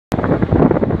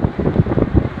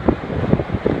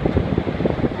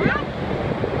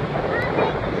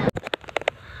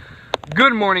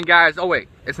Good morning, guys. Oh wait,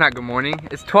 it's not good morning.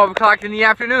 It's 12 o'clock in the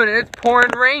afternoon and it's pouring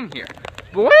rain here.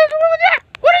 But what are you doing with that?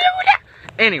 What are you doing with that?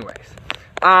 Anyways,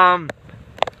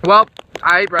 well,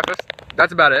 I ate breakfast.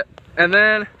 That's about it. And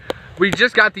then we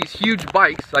just got these huge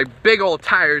bikes, like big old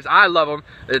tires. I love them.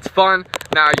 It's fun.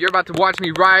 Now you're about to watch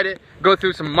me ride it, go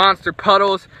through some monster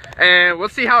puddles, and we'll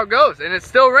see how it goes. And it's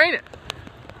still raining.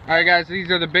 All right, guys. These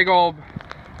are the big old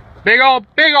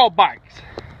bikes.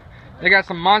 They got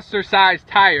some monster-sized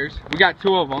tires. We got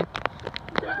 2 of them.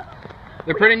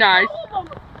 They're pretty nice.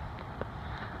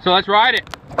 So let's ride it.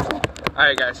 All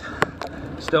right, guys.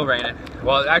 Still raining.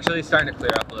 Well, actually, it's starting to clear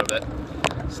up a little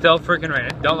bit. Still freaking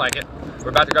raining. Don't like it.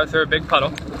 We're about to go through a big puddle.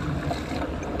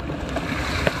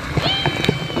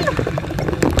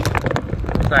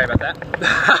 Sorry about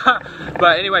that.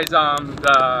 But anyways,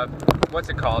 what's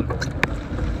it called?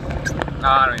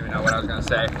 I don't even know what I was gonna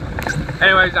say.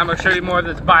 Anyways, I'm gonna show you more of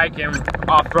this bike and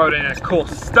off-roading and cool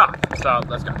stuff. So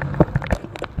let's go.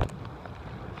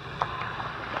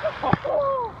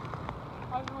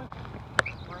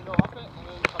 We're gonna go up it and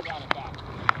then come down and back.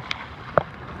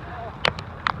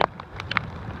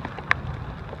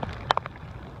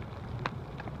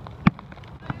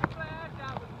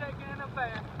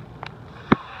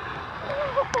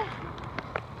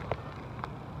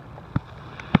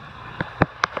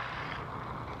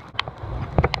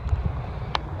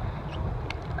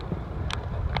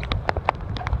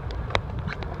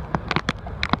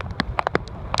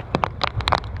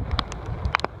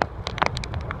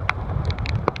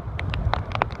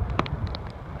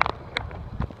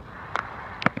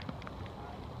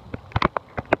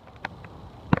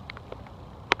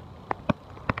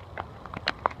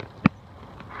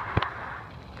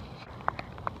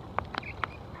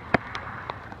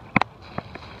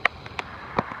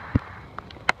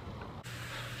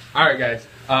 Alright, guys,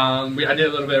 I did a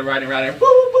little bit of riding. Woo,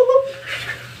 woo, woo.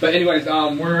 But anyways,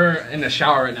 we're in the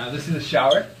shower right now. This is the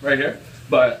shower right here,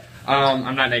 but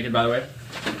I'm not naked, by the way.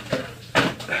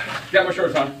 Got my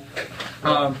shorts on.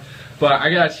 But I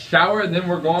got a shower, and then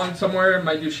we're going somewhere.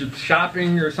 Might do some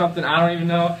shopping or something, I don't even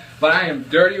know. But I am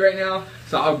dirty right now,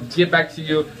 so I'll get back to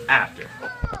you after.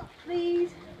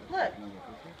 Please, look,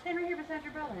 stand right here beside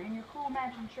your brother in your cool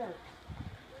matching shirt.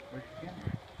 Where's your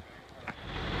camera?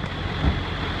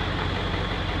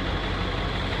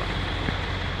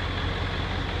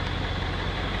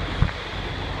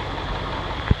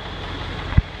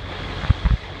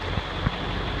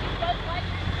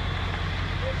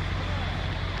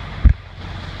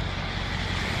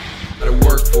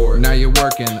 For. Now you're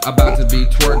working, about to be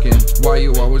twerking. Why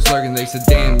you always lurking? They said,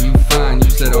 damn, you fine. You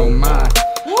said, oh my.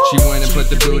 She went and put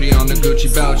the booty on the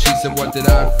Gucci belt. She said, what did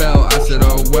I felt? I said,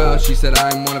 oh well. She said,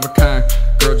 I'm one of a kind.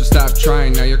 Girl, just stop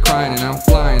trying. Now you're crying and I'm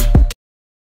flying.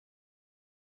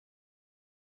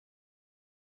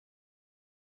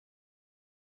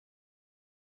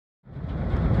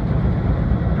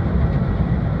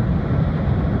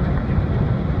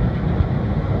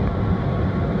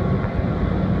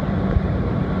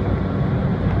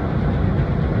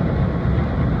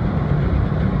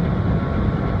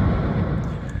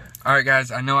 Alright,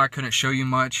 guys, I know I couldn't show you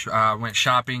much. Went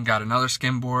shopping, got another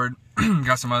skimboard,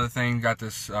 got some other things, got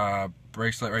this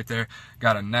bracelet right there,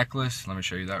 got a necklace. Let me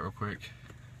show you that real quick.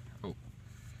 Oh.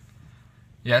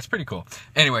 Yeah, it's pretty cool.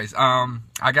 Anyways, I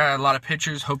got a lot of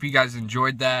pictures. Hope you guys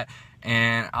enjoyed that,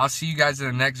 and I'll see you guys in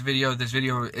the next video. This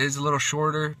video is a little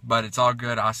shorter, but it's all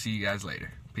good. I'll see you guys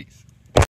later. Peace.